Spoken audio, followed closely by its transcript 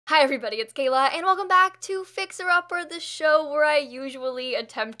Hi everybody, it's Kayla, and welcome back to Fixer Upper, the show where I usually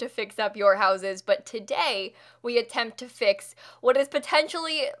attempt to fix up your houses, but today we attempt to fix what is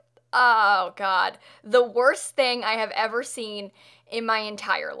potentially, oh god, the worst thing I have ever seen in my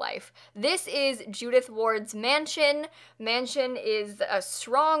entire life. This is Judith Ward's mansion. Mansion is a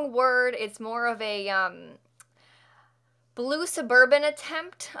strong word. It's more of a, blue suburban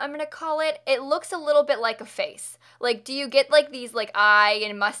attempt, I'm gonna call it. It looks a little bit like a face. Like, do you get like these like eye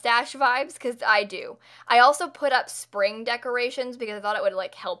and mustache vibes? Because I do. I also put up spring decorations because I thought it would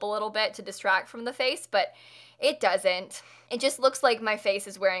like help a little bit to distract from the face, but it doesn't. It just looks like my face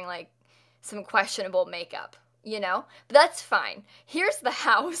is wearing like some questionable makeup, you know? But that's fine. Here's the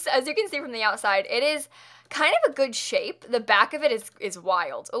house. As you can see from the outside, it is kind of a good shape. The back of it is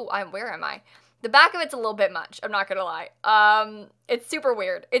wild. Oh, where am I? The back of it's a little bit much, I'm not gonna lie. It's super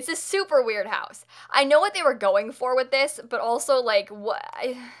weird. It's a super weird house. I know what they were going for with this, but also, like, what,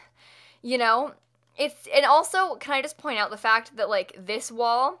 you know? And also, can I just point out the fact that, like, this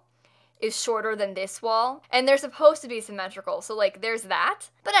wall is shorter than this wall, and they're supposed to be symmetrical, so, like, there's that.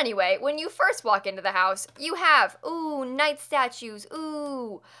 But anyway, when you first walk into the house, you have, ooh, knight statues,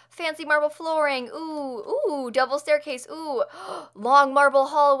 ooh, fancy marble flooring, ooh, double staircase, ooh, long marble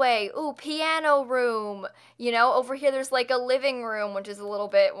hallway, ooh, piano room. You know, over here there's, like, a living room, which is a little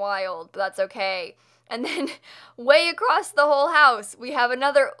bit wild, but that's okay. And then way across the whole house, we have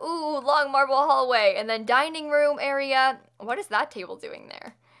another, ooh, long marble hallway, and then dining room area. What is that table doing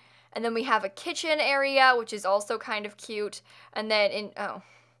there? And then we have a kitchen area, which is also kind of cute. And then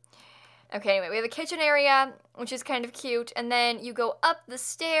okay, anyway, we have a kitchen area, which is kind of cute. And then you go up the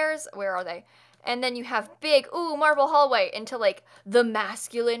stairs. Where are they? And then you have big, ooh, marble hallway into, like, the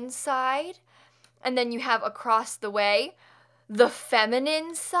masculine side. And then you have across the way the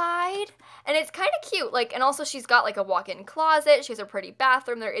feminine side. And it's kind of cute. Like, and also she's got, like, a walk-in closet. She has a pretty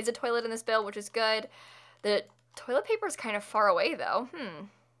bathroom. There is a toilet in this build, which is good. The toilet paper is kind of far away, though.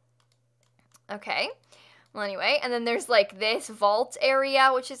 Okay, well anyway, and then there's like this vault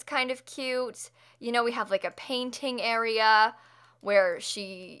area, which is kind of cute. You know, we have like a painting area where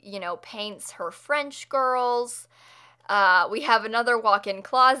she, you know, paints her French girls. We have another walk-in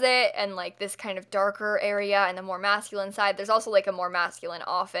closet and like this kind of darker area and the more masculine side. There's also like a more masculine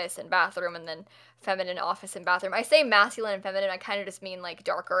office and bathroom and then feminine office and bathroom. I say masculine and feminine, I kind of just mean like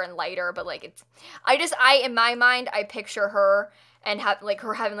darker and lighter, but like in my mind, I picture her and have like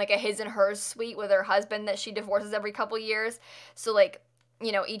her having like a his and hers suite with her husband that she divorces every couple years. So like,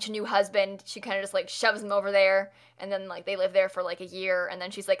 you know, each new husband, she kind of just like shoves them over there and then like they live there for like a year and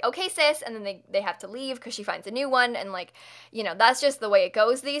then she's like, okay sis, and then they have to leave because she finds a new one and like, you know, that's just the way it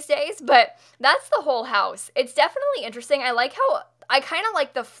goes these days. But that's the whole house. It's definitely interesting. I kind of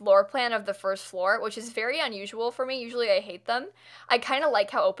like the floor plan of the first floor, which is very unusual for me. Usually I hate them. I kind of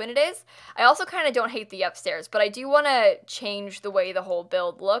like how open it is. I also kind of don't hate the upstairs, but I do want to change the way the whole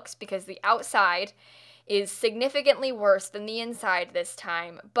build looks because the outside is significantly worse than the inside this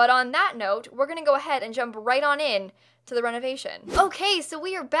time. But on that note, we're going to go ahead and jump right on in to the renovation. Okay, so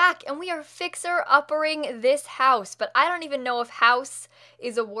we are back and we are fixer-uppering this house, but I don't even know if house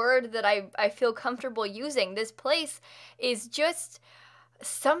is a word that I feel comfortable using. This place is just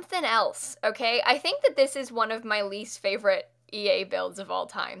something else, okay? I think that this is one of my least favorite EA builds of all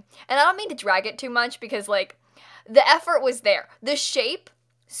time. And I don't mean to drag it too much because, like, the effort was there. The shape,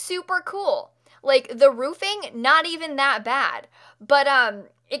 super cool. Like, the roofing, not even that bad. But,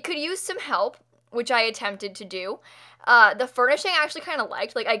 it could use some help, which I attempted to do. The furnishing I actually kind of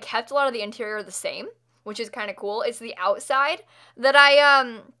liked. Like, I kept a lot of the interior the same, which is kind of cool. It's the outside that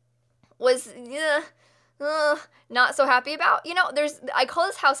I, was, not so happy about. You know, I call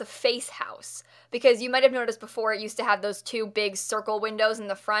this house a face house because you might have noticed before it used to have those two big circle windows in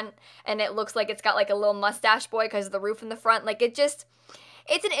the front and it looks like it's got like a little mustache boy because of the roof in the front. Like it's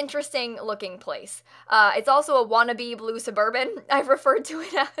an interesting looking place. It's also a wannabe blue suburban, I've referred to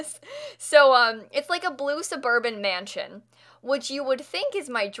it as. So, it's like a blue suburban mansion, which you would think is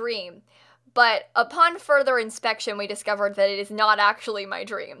my dream. But upon further inspection, we discovered that it is not actually my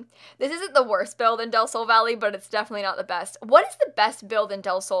dream. This isn't the worst build in Del Sol Valley, but it's definitely not the best. What is the best build in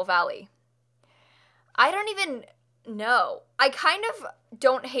Del Sol Valley? I don't even know. I kind of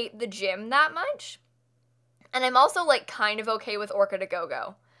don't hate the gym that much. And I'm also, like, kind of okay with Orchid A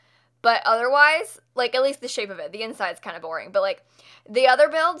Go-Go. But otherwise, like, at least the shape of it. The inside's kind of boring. But, like, the other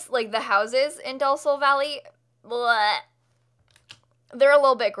builds, like, the houses in Del Sol Valley, bleh. They're a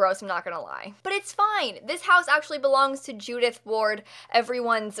little bit gross, I'm not gonna lie. But it's fine. This house actually belongs to Judith Ward,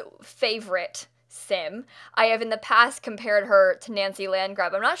 everyone's favorite sim. I have in the past compared her to Nancy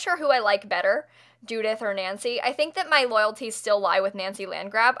Landgrab. I'm not sure who I like better, Judith or Nancy. I think that my loyalties still lie with Nancy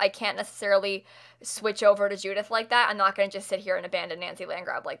Landgrab. I can't necessarily switch over to Judith like that. I'm not going to just sit here and abandon Nancy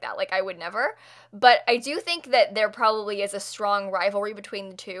Landgrab like that. Like, I would never. But I do think that there probably is a strong rivalry between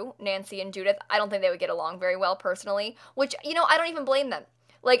the two, Nancy and Judith. I don't think they would get along very well personally, which, you know, I don't even blame them.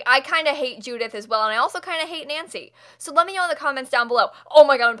 Like, I kind of hate Judith as well, and I also kind of hate Nancy. So let me know in the comments down below. Oh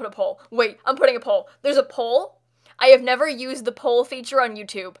my god, I'm gonna put a poll. Wait, I'm putting a poll. There's a poll. I have never used the poll feature on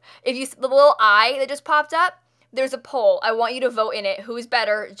YouTube. If you see the little eye that just popped up, there's a poll. I want you to vote in it. Who's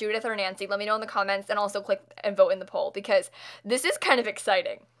better, Judith or Nancy? Let me know in the comments, and also click and vote in the poll, because this is kind of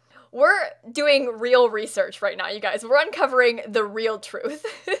exciting. We're doing real research right now, you guys. We're uncovering the real truth.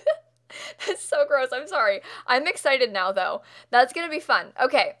 That's so gross. I'm sorry. I'm excited now, though. That's going to be fun.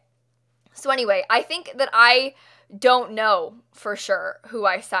 Okay. So anyway, I think that I don't know for sure who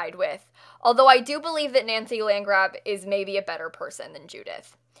I side with. Although I do believe that Nancy Landgrab is maybe a better person than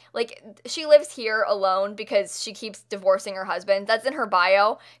Judith. Like, she lives here alone because she keeps divorcing her husband. That's in her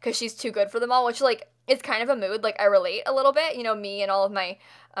bio because she's too good for them all, which, like, it's kind of a mood. Like, I relate a little bit. You know, me and all of my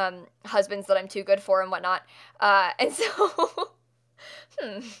husbands that I'm too good for and whatnot. And so...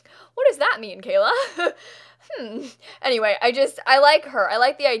 what does that mean, Kayla? Anyway, I like her. I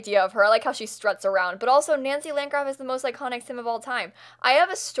like the idea of her. I like how she struts around. But also, Nancy Landgrab is the most iconic sim of all time. I have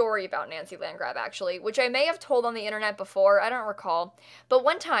a story about Nancy Landgrab, actually, which I may have told on the internet before. I don't recall. But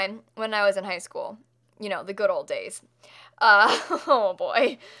one time, when I was in high school, you know, the good old days. Oh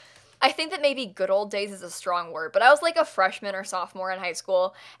boy. I think that maybe good old days is a strong word, but I was like a freshman or sophomore in high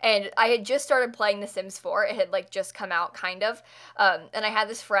school, and I had just started playing The Sims 4. It had like just come out, kind of, and I had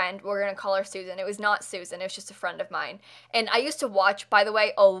this friend. We're gonna call her Susan. It was not Susan. It was just a friend of mine, and I used to watch, by the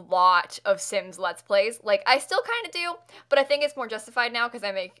way, a lot of Sims Let's Plays. Like, I still kind of do, but I think it's more justified now because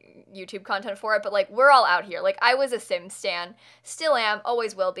I make YouTube content for it, but like, we're all out here. Like, I was a Sims stan, still am,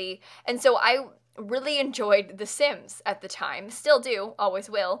 always will be, and so I really enjoyed The Sims at the time. Still do, always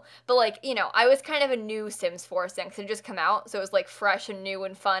will. But like, you know, I was kind of a new Sims 4 sim because it had just come out, so it was like fresh and new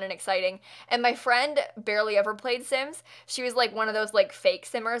and fun and exciting. And my friend barely ever played Sims. She was like one of those like fake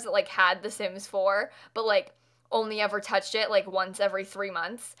simmers that like had The Sims 4, but like only ever touched it like once every 3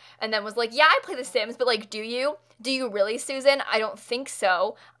 months, and then was like, yeah, I play The Sims, but like, do you? Do you really, Susan? I don't think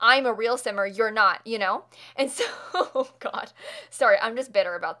so. I'm a real simmer, you're not, you know? And so, oh god. Sorry, I'm just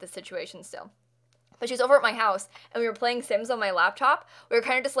bitter about this situation still. But she was over at my house, and we were playing Sims on my laptop. We were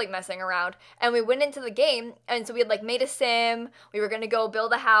kind of just, like, messing around. And we went into the game, and so we had, like, made a sim. We were going to go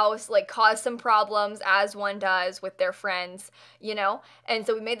build a house, like, cause some problems, as one does with their friends, you know? And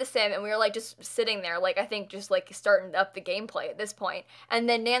so we made the sim, and we were, like, just sitting there, like, I think just, like, starting up the gameplay at this point. And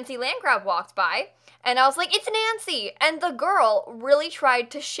then Nancy Landgrab walked by, and I was like, it's Nancy! And the girl really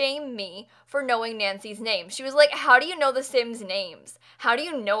tried to shame me for knowing Nancy's name. She was like, how do you know the Sims' names? How do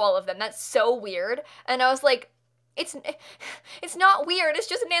you know all of them? That's so weird. And I was like, it's not weird. It's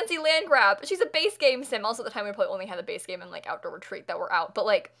just Nancy Landgrab. She's a base game sim. Also, at the time, we probably only had the base game and, like, Outdoor Retreat that were out. But,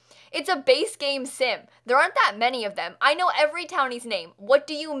 like, it's a base game sim. There aren't that many of them. I know every townie's name. What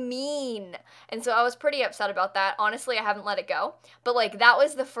do you mean? And so I was pretty upset about that. Honestly, I haven't let it go. But, like, that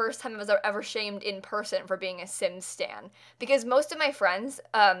was the first time I was ever shamed in person for being a Sims stan. Because most of my friends,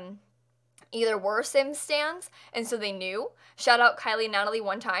 either were Sims stans, and so they knew. Shout out Kylie and Natalie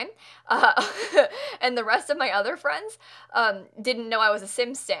one time. And the rest of my other friends didn't know I was a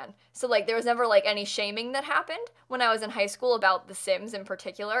Sims stan. So, like, there was never, like, any shaming that happened when I was in high school about The Sims in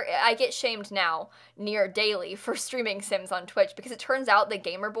particular. I get shamed now near daily for streaming Sims on Twitch because it turns out that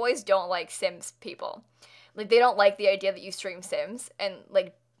gamer boys don't like Sims people. Like, they don't like the idea that you stream Sims and,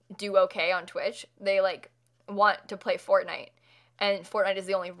 like, do okay on Twitch. They, like, want to play Fortnite, and Fortnite is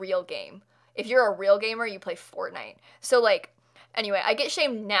the only real game. If you're a real gamer, you play Fortnite. So, like, anyway, I get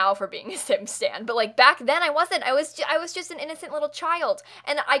shamed now for being a Sim stan, but, like, back then I wasn't. I was just an innocent little child,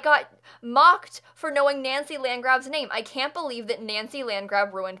 and I got mocked for knowing Nancy Landgrab's name. I can't believe that Nancy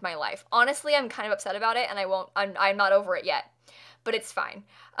Landgrab ruined my life. Honestly, I'm kind of upset about it, and I'm not over it yet, but it's fine.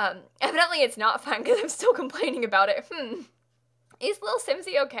 Evidently it's not fine because I'm still complaining about it. Is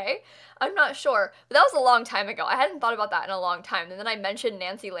lilsimsie okay? I'm not sure. But that was a long time ago. I hadn't thought about that in a long time. And then I mentioned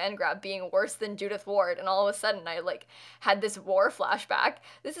Nancy Landgrab being worse than Judith Ward, and all of a sudden I, like, had this war flashback.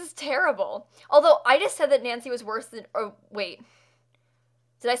 This is terrible. Although, I just said that Nancy was worse than... Oh, wait.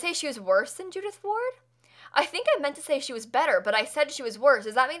 Did I say she was worse than Judith Ward? I think I meant to say she was better, but I said she was worse.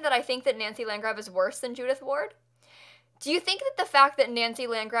 Does that mean that I think that Nancy Landgrab is worse than Judith Ward? Do you think that the fact that Nancy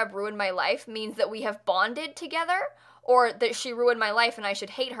Landgrab ruined my life means that we have bonded together? Or that she ruined my life and I should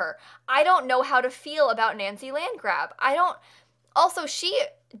hate her? I don't know how to feel about Nancy Landgrab. Also, she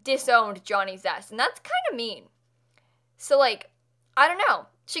disowned Johnny Zest, and that's kind of mean. So, like, I don't know.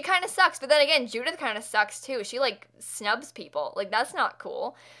 She kind of sucks, but then again, Judith kind of sucks too. She like snubs people. Like that's not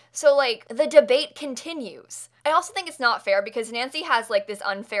cool. So like the debate continues. I also think it's not fair because Nancy has like this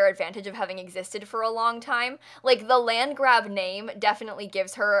unfair advantage of having existed for a long time. Like the land grab name definitely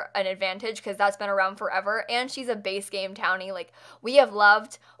gives her an advantage because that's been around forever, and she's a base game townie. Like we have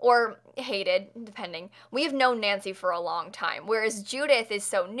loved or hated, depending. We have known Nancy for a long time, whereas Judith is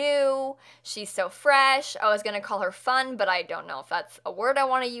so new, she's so fresh. I was gonna call her fun, but I don't know if that's a word I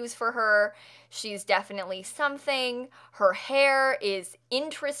want to use for her. She's definitely something. Her hair is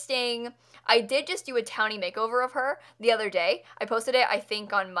interesting. I did just do a townie makeover of her the other day. I posted it, I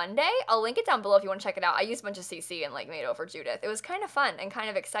think, on Monday. I'll link it down below if you want to check it out. I used a bunch of CC and like made over Judith. It was kind of fun and kind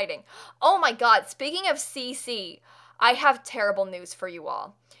of exciting. Oh my god, speaking of CC, I have terrible news for you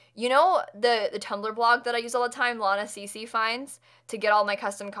all. You know the Tumblr blog that I use all the time, Lana CC finds, to get all my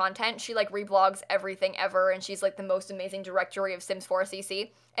custom content? She like reblogs everything ever, and she's like the most amazing directory of Sims 4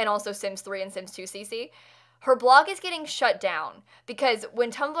 CC, and also Sims 3 and Sims 2 CC. Her blog is getting shut down because when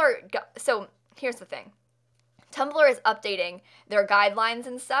Tumblr so here's the thing. Tumblr is updating their guidelines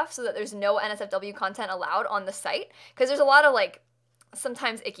and stuff so that there's no NSFW content allowed on the site, because there's a lot of like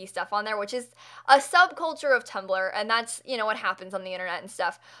sometimes icky stuff on there, which is a subculture of Tumblr, and that's, you know, what happens on the internet and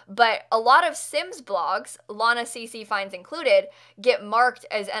stuff. But a lot of Sims blogs, Lana CC finds included, get marked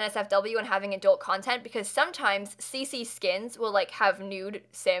as NSFW and having adult content because sometimes CC skins will like have nude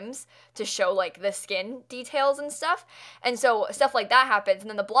Sims to show like the skin details and stuff. And so stuff like that happens, and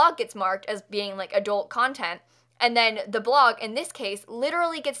then the blog gets marked as being like adult content. And then the blog, in this case,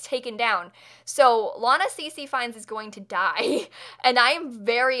 literally gets taken down. So Lana CC Finds is going to die. And I am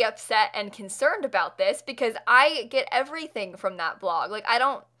very upset and concerned about this because I get everything from that blog. Like I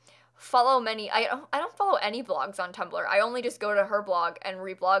don't follow I don't follow any blogs on Tumblr. I only just go to her blog and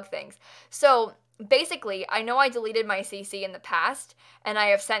reblog things. So basically, I know I deleted my CC in the past, and I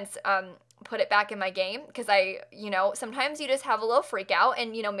have since put it back in my game because sometimes you just have a little freak out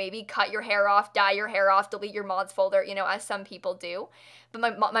and, maybe cut your hair off, dye your hair off, delete your mods folder, as some people do.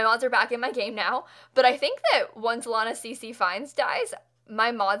 But my mods are back in my game now. But I think that once Lana CC Finds dies,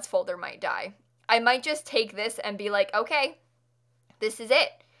 my mods folder might die. I might just take this and be like, okay, this is it.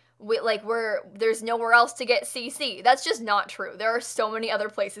 There's nowhere else to get CC. That's just not true. There are so many other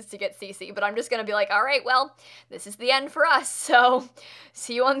places to get CC, but I'm just gonna be like, all right, well, this is the end for us, so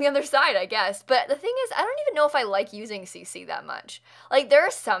see you on the other side, I guess. But the thing is, I don't even know if I like using CC that much. Like, there are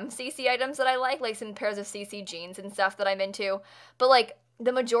some CC items that I like some pairs of CC jeans and stuff that I'm into, but like,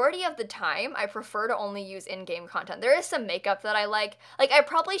 the majority of the time, I prefer to only use in-game content. There is some makeup that I like. Like, I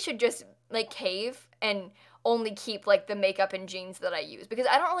probably should just, cave and only keep, the makeup and jeans that I use, because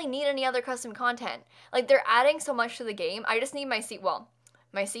I don't really need any other custom content. They're adding so much to the game. I just need my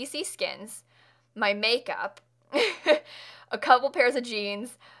CC skins, my makeup, a couple pairs of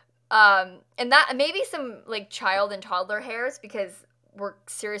jeans, and that, maybe some, child and toddler hairs, because we're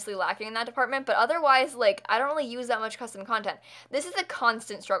seriously lacking in that department, but otherwise, I don't really use that much custom content. This is a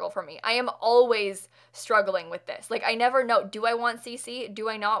constant struggle for me. I am always struggling with this. I never know, do I want CC? Do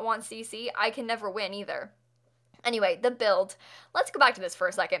I not want CC? I can never win either. Anyway, the build. Let's go back to this for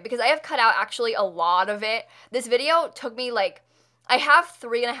a second, because I have cut out actually a lot of it. This video took me I have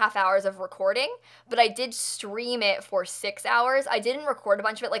 3.5 hours of recording, but I did stream it for 6 hours. I didn't record a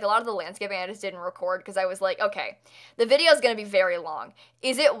bunch of it. A lot of the landscaping I just didn't record because I was like, okay, the video is going to be very long.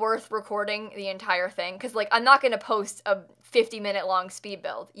 Is it worth recording the entire thing? Because I'm not going to post a 50-minute long speed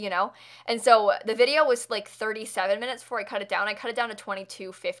build, And so the video was 37 minutes before I cut it down. I cut it down to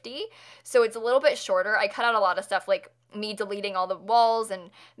 22:50, so it's a little bit shorter. I cut out a lot of stuff me deleting all the walls and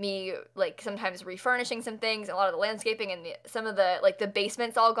me sometimes refurnishing some things, a lot of the landscaping, and some of the the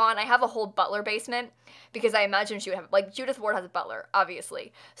basement's all gone. I have a whole butler basement because I imagine she would have Judith Ward has a butler,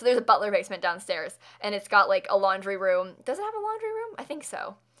 obviously. So there's a butler basement downstairs, and it's got a laundry room. Does it have a laundry room? I think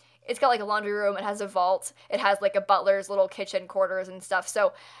so. It's got a laundry room, it has a vault, it has a butler's little kitchen quarters and stuff.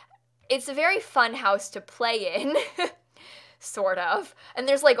 So it's a very fun house to play in. Sort of. And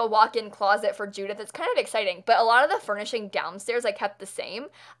there's a walk-in closet for Judith. It's kind of exciting, but a lot of the furnishing downstairs I kept the same.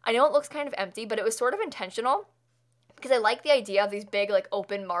 I know it looks kind of empty, but it was sort of intentional because I like the idea of these big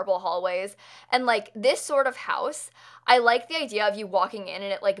open marble hallways, and this sort of house, I like the idea of you walking in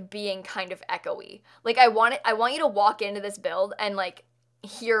and it being kind of echoey. I want you to walk into this build and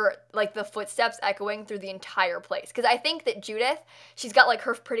hear like the footsteps echoing through the entire place. Because I think that Judith, she's got like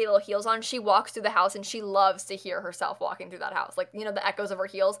her pretty little heels on. She walks through the house and she loves to hear herself walking through that house. Like, you know, the echoes of her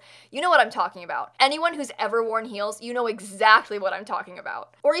heels. You know what I'm talking about. Anyone who's ever worn heels, you know exactly what I'm talking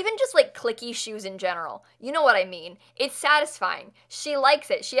about. Or even just like clicky shoes in general. You know what I mean. It's satisfying. She likes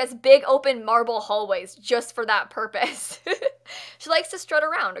it. She has big open marble hallways just for that purpose. She likes to strut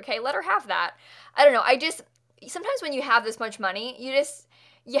around, okay? Let her have that. I don't know. Sometimes when you have this much money,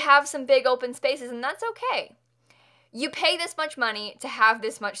 you have some big open spaces, and that's okay. You pay this much money to have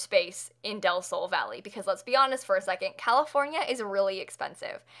this much space in Del Sol Valley, because let's be honest for a second, California is really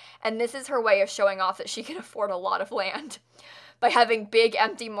expensive. And this is her way of showing off that she can afford a lot of land by having big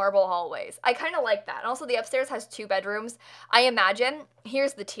empty marble hallways. I kind of like that. And also the upstairs has 2 bedrooms. I imagine,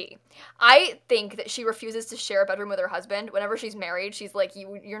 here's the tea. I think that she refuses to share a bedroom with her husband. Whenever she's married, she's like,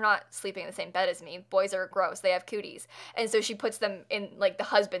 you're not sleeping in the same bed as me. Boys are gross. They have cooties. And so she puts them in like the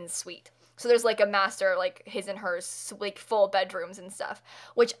husband's suite. So there's like a master, like his and hers, like full bedrooms and stuff,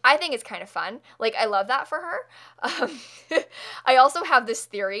 which I think is kind of fun. Like, I love that for her. I also have this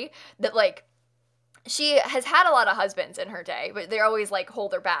theory that like, she has had a lot of husbands in her day, but they always like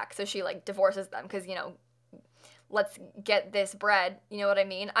hold her back. So she like divorces them because, you know, let's get this bread. You know what I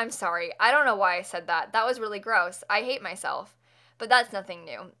mean? I'm sorry. I don't know why I said that. That was really gross. I hate myself, but that's nothing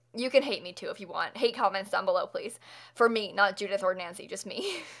new. You can hate me too if you want. Hate comments down below, please. For me, not Judith or Nancy, just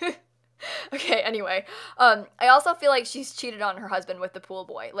me. Okay, anyway. I also feel like she's cheated on her husband with the pool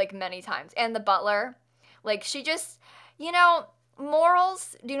boy, like many times. And the butler. Like, she just, you know,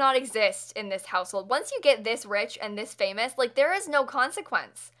 morals do not exist in this household. Once you get this rich and this famous, like, there is no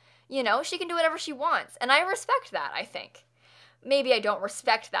consequence. You know, she can do whatever she wants. And I respect that, I think. Maybe I don't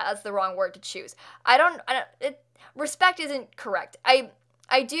respect that. That's the wrong word to choose. Respect isn't correct.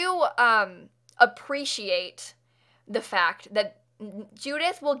 I do appreciate the fact that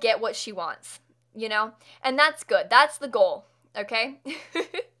Judith will get what she wants, you know? And that's good. That's the goal, okay?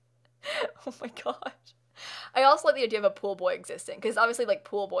 Oh my gosh. I also like the idea of a pool boy existing, because obviously, like,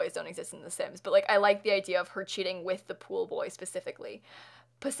 pool boys don't exist in The Sims, but, like, I like the idea of her cheating with the pool boy specifically.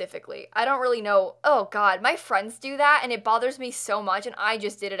 I don't really know. Oh, God, my friends do that, and it bothers me so much, and I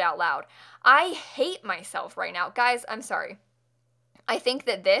just did it out loud. I hate myself right now. Guys, I'm sorry. I think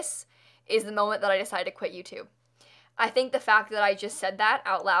that this is the moment that I decided to quit YouTube. I think the fact that I just said that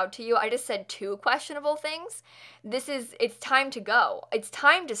out loud to you, I just said 2 questionable things. It's time to go. It's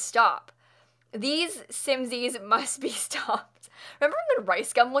time to stop. These Simsies must be stopped. Remember when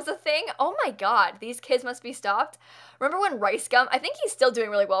Rice Gum was a thing? Oh my God, these kids must be stopped. Remember when Rice Gum, I think he's still doing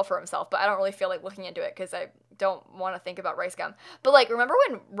really well for himself, but I don't really feel like looking into it because I don't want to think about Rice Gum. But like, remember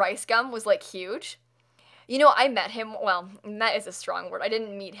when Rice Gum was like huge? You know, I met him, well, met is a strong word. I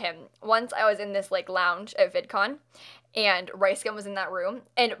didn't meet him. Once I was in this like lounge at VidCon, and Rice Gum was in that room.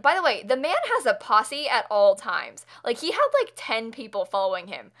 And by the way, the man has a posse at all times. Like, he had like 10 people following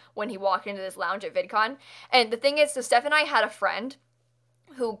him when he walked into this lounge at VidCon. And the thing is, so Steph and I had a friend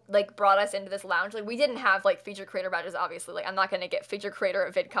who like brought us into this lounge. Like, we didn't have like feature creator badges, obviously. Like, I'm not gonna get feature creator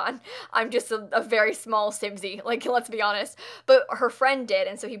at VidCon. I'm just a very small Simsie, like, let's be honest. But her friend did,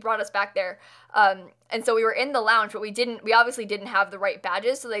 and so he brought us back there. And so we were in the lounge, but we obviously didn't have the right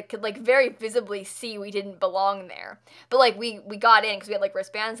badges, so they could like very visibly see we didn't belong there. But like, we got in because we had like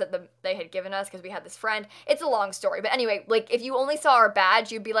wristbands that they had given us because we had this friend. It's a long story, but anyway, like, if you only saw our badge,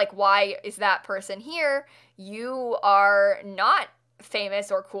 you'd be like, why is that person here? You are not famous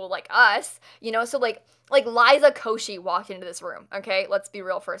or cool like us, you know? So like Liza Koshy walked into this room, okay? Let's be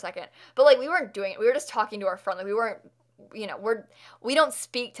real for a second. But like, we weren't doing it. We were just talking to our friend. Like, we weren't, you know, we don't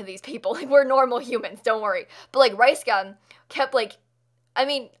speak to these people. Like, we're normal humans, don't worry. But like, Rice Gum kept like, I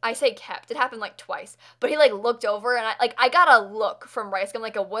mean, I say kept, it happened like twice, but he like looked over, and I got a look from Rice Gum,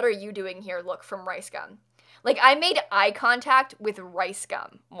 like a what are you doing here look from Rice Gum. Like, I made eye contact with Rice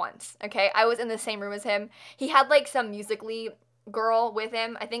Gum once, okay? I was in the same room as him. He had like some Musical.ly girl with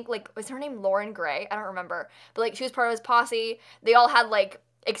him. I think, like, was her name Lauren Gray? I don't remember. But like, she was part of his posse. They all had like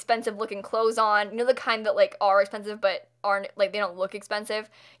expensive looking clothes on. You know, the kind that like are expensive but aren't, like, they don't look expensive.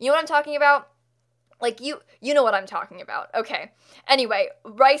 You know what I'm talking about? Like, you know what I'm talking about. Okay. Anyway,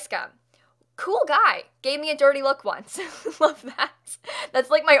 Rice Gum. Cool guy. Gave me a dirty look once. Love that. That's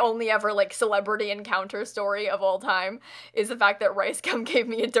like my only ever like celebrity encounter story of all time, is the fact that Rice Gum gave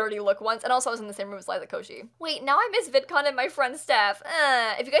me a dirty look once. And also I was in the same room as Liza Koshy. Wait, now I miss VidCon and my friend Steph.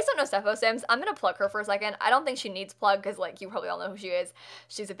 If you guys don't know Steph Sims, I'm gonna plug her for a second. I don't think she needs plug because like you probably all know who she is.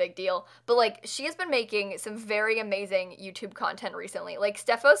 She's a big deal. But like, she has been making some very amazing YouTube content recently. Like,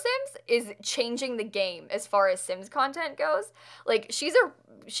 Steph Sims is changing the game as far as Sims content goes. Like, she's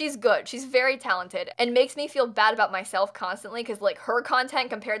good. She's very talented. And and makes me feel bad about myself constantly because, like, her content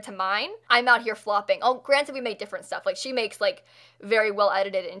compared to mine, I'm out here flopping. Oh, granted, we make different stuff. Like, she makes, like, very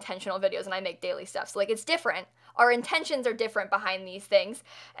well-edited, intentional videos, and I make daily stuff. So, like, it's different. Our intentions are different behind these things,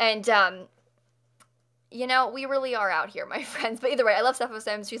 and, you know, we really are out here, my friends. But either way, I love Steph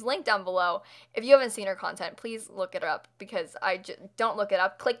Sims. She's linked down below. If you haven't seen her content, please look it up, because don't look it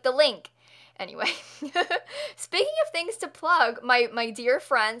up. Click the link. Anyway, speaking of things to plug, my dear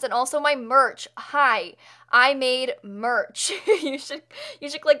friends, and also my merch. Hi, I made merch. you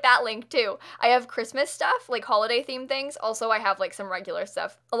should click that link too. I have Christmas stuff, like holiday themed things. Also, I have like some regular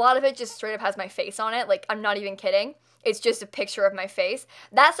stuff. A lot of it just straight up has my face on it. Like, I'm not even kidding. It's just a picture of my face.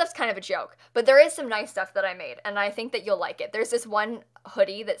 That stuff's kind of a joke, but there is some nice stuff that I made, and I think that you'll like it. There's this one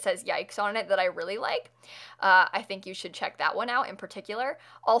hoodie that says yikes on it that I really like. I think you should check that one out in particular.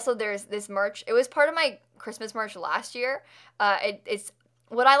 Also, there's this merch. It was part of my Christmas merch last year. It's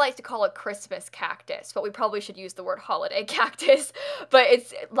what I like to call a Christmas cactus, but we probably should use the word holiday cactus. But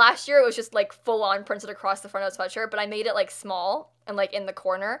last year it was just like full on printed across the front of the sweatshirt, but I made it like small and like in the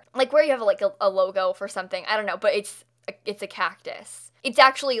corner, like where you have like a logo for something. I don't know, but it's a cactus. It's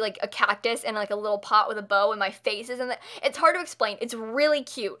actually like a cactus and like a little pot with a bow, and my face is in it. It's hard to explain. It's really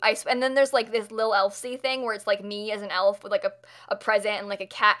cute. And then there's like this lilsimsie thing where it's like me as an elf with like a present and like a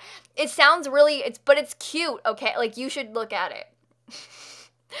cat. It sounds really, but it's cute, okay? Like, you should look at it.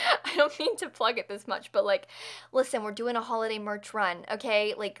 I don't mean to plug it this much, but like, listen, we're doing a holiday merch run,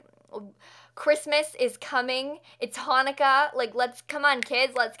 okay? Like, Christmas is coming. It's Hanukkah. Like, come on,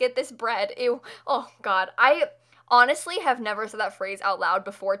 kids, let's get this bread. Ew. Oh, God. I honestly have never said that phrase out loud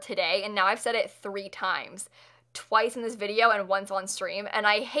before today, and now I've said it 3 times. Twice in this video and once on stream, and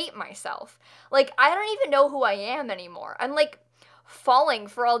I hate myself. Like, I don't even know who I am anymore. I'm, like, falling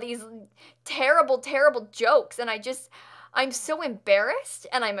for all these terrible, terrible jokes, and I'm so embarrassed,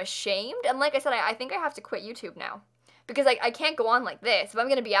 and I'm ashamed, and like I said, I think I have to quit YouTube now. Because I can't go on like this. If I'm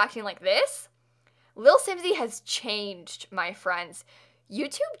gonna be acting like this, lilsimsie has changed, my friends.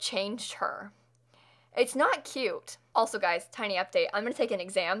 YouTube changed her. It's not cute. Also, guys, tiny update. I'm gonna take an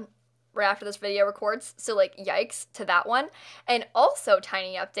exam right after this video records, so like, yikes to that one. And also,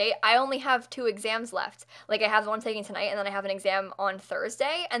 tiny update, I only have 2 exams left. Like, I have the one taking tonight, and then I have an exam on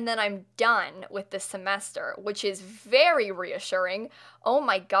Thursday, and then I'm done with the semester, which is very reassuring. Oh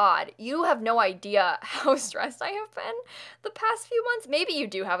my God, you have no idea how stressed I have been the past few months. Maybe you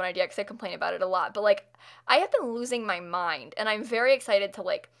do have an idea, because I complain about it a lot, but like, I have been losing my mind, and I'm very excited to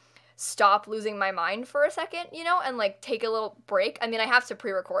like stop losing my mind for a second, you know, and like take a little break. I mean, I have to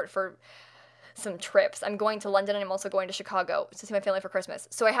pre-record for some trips. I'm going to London, and I'm also going to Chicago to see my family for Christmas.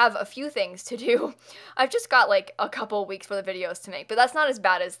 So I have a few things to do. I've just got like a couple weeks for the videos to make, but that's not as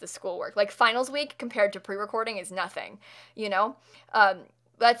bad as the schoolwork. Like, finals week compared to pre-recording is nothing, you know?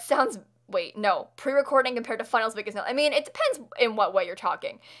 That sounds, wait, no. Pre-recording compared to finals week is not, I mean, it depends in what way you're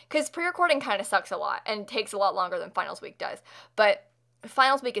talking, because pre-recording kind of sucks a lot and takes a lot longer than finals week does. But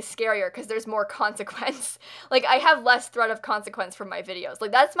finals week is scarier because there's more consequence. Like, I have less threat of consequence from my videos.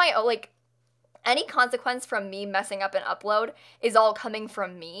 Like, that's my, like, any consequence from me messing up an upload is all coming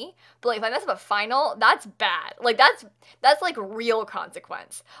from me. But like, if I mess up a final, that's bad. Like, that's like real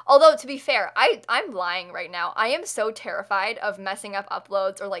consequence. Although, to be fair, I'm lying right now. I am so terrified of messing up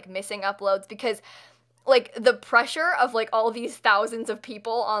uploads or like missing uploads, because like, the pressure of like all these thousands of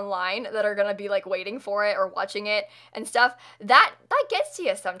people online that are gonna be like waiting for it or watching it and stuff, that gets to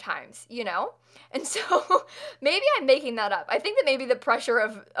you sometimes, you know? And so maybe I'm making that up. I think that maybe the pressure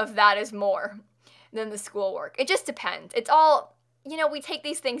of that is more than the schoolwork. It just depends. It's all, you know, we take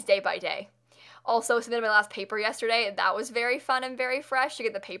these things day by day. Also, submitted my last paper yesterday. That was very fun and very fresh to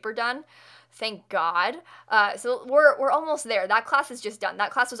get the paper done. Thank God. So we're almost there. That class is just done.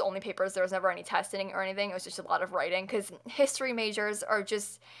 That class was only papers. There was never any testing or anything. It was just a lot of writing, because history majors are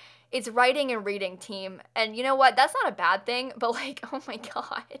just, it's writing and reading, team. And you know what? That's not a bad thing, but like, oh my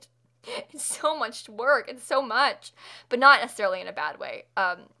God. It's so much work. It's so much. But not necessarily in a bad way.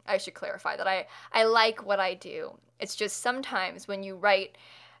 I should clarify that I like what I do. It's just sometimes when you write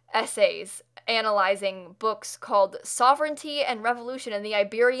essays analyzing books called Sovereignty and Revolution in the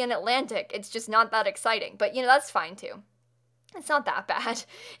Iberian Atlantic, it's just not that exciting. But, you know, that's fine too. It's not that bad.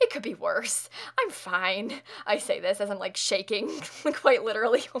 It could be worse. I'm fine. I say this as I'm like shaking, quite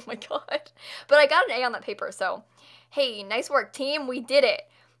literally. Oh my God. But I got an A on that paper, so hey, nice work, team. We did it.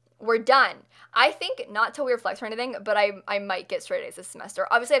 We're done. I think, not to weird flex or anything, but I might get straight A's this semester.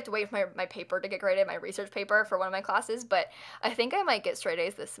 Obviously, I have to wait for my paper to get graded, my research paper for one of my classes, but I think I might get straight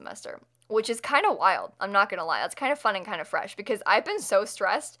A's this semester, which is kind of wild. I'm not gonna lie. That's kind of fun and kind of fresh, because I've been so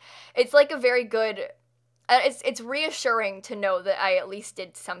stressed. It's like a very good it's reassuring to know that I at least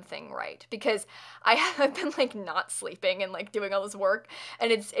did something right, because I have been like not sleeping and like doing all this work,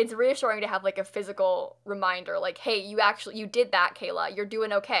 and it's reassuring to have like a physical reminder, like, hey, you did that, Kayla, you're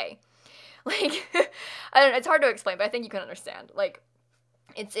doing okay. Like, I don't know, it's hard to explain, but I think you can understand. Like,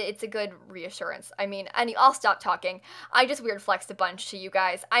 it's a good reassurance. I mean, and I'll stop talking. I just weird flexed a bunch to you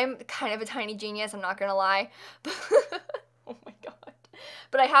guys. I'm kind of a tiny genius, I'm not gonna lie. Oh my god.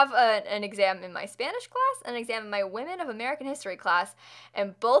 But I have an exam in my Spanish class, an exam in my Women of American History class,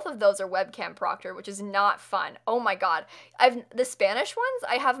 and both of those are webcam proctored, which is not fun. Oh my god. The Spanish ones,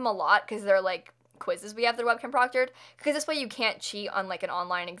 I have them a lot because they're like quizzes we have that are webcam proctored, because this way you can't cheat on like an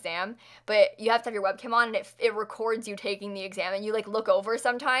online exam, but you have to have your webcam on, and it records you taking the exam, and you like look over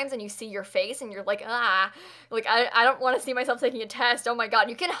sometimes and you see your face and you're like, like I don't want to see myself taking a test. Oh my god.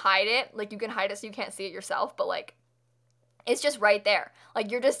 You can hide it, like you can hide it so you can't see it yourself, but like it's just right there. Like,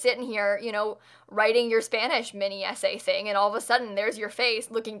 you're just sitting here, you know, writing your Spanish mini essay thing, and all of a sudden there's your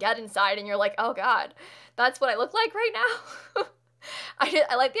face looking dead inside, and you're like, oh god, that's what I look like right now.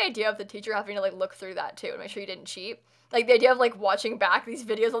 I like the idea of the teacher having to like look through that too and make sure you didn't cheat. Like, the idea of like watching back these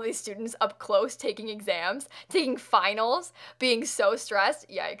videos of these students up close taking exams, taking finals, being so stressed.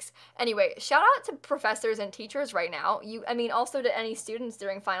 Yikes. Anyway, shout out to professors and teachers right now. I mean, also to any students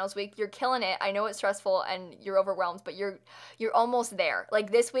during finals week. You're killing it. I know it's stressful and you're overwhelmed, but you're almost there.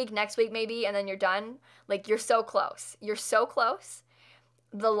 Like, this week, next week maybe, and then you're done. Like, you're so close. You're so close.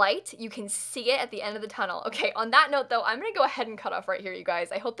 The light, you can see it at the end of the tunnel. Okay, on that note though, I'm gonna go ahead and cut off right here, you guys.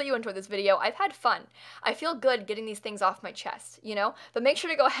 I hope that you enjoyed this video. I've had fun. I feel good getting these things off my chest, you know? But make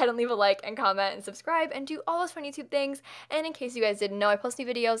sure to go ahead and leave a like and comment and subscribe and do all those fun YouTube things. And in case you guys didn't know, I post new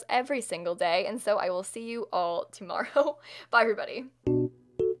videos every single day, and so I will see you all tomorrow. Bye, everybody.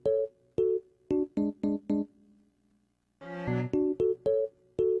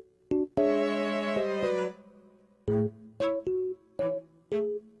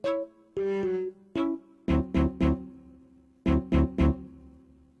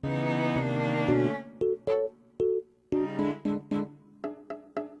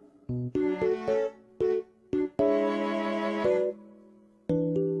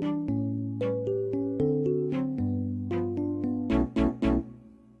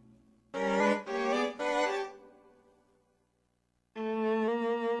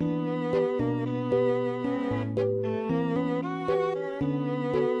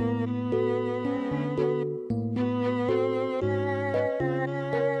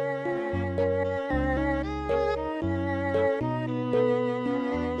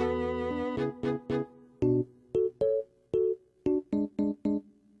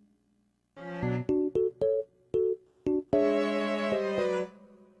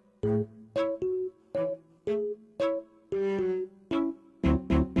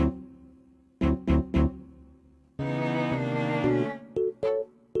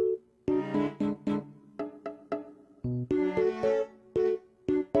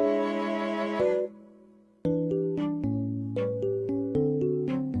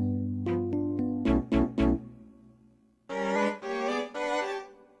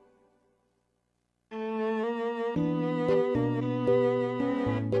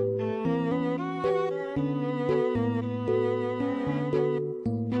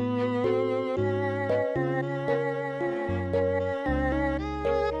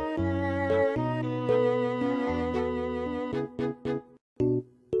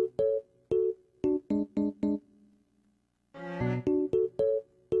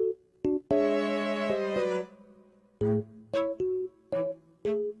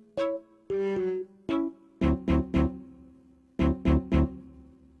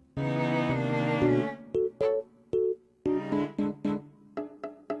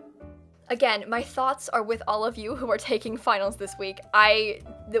 Again, my thoughts are with all of you who are taking finals this week.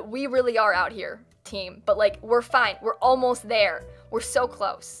 We really are out here, team, but like, we're fine. We're almost there. We're so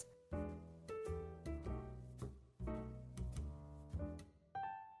close.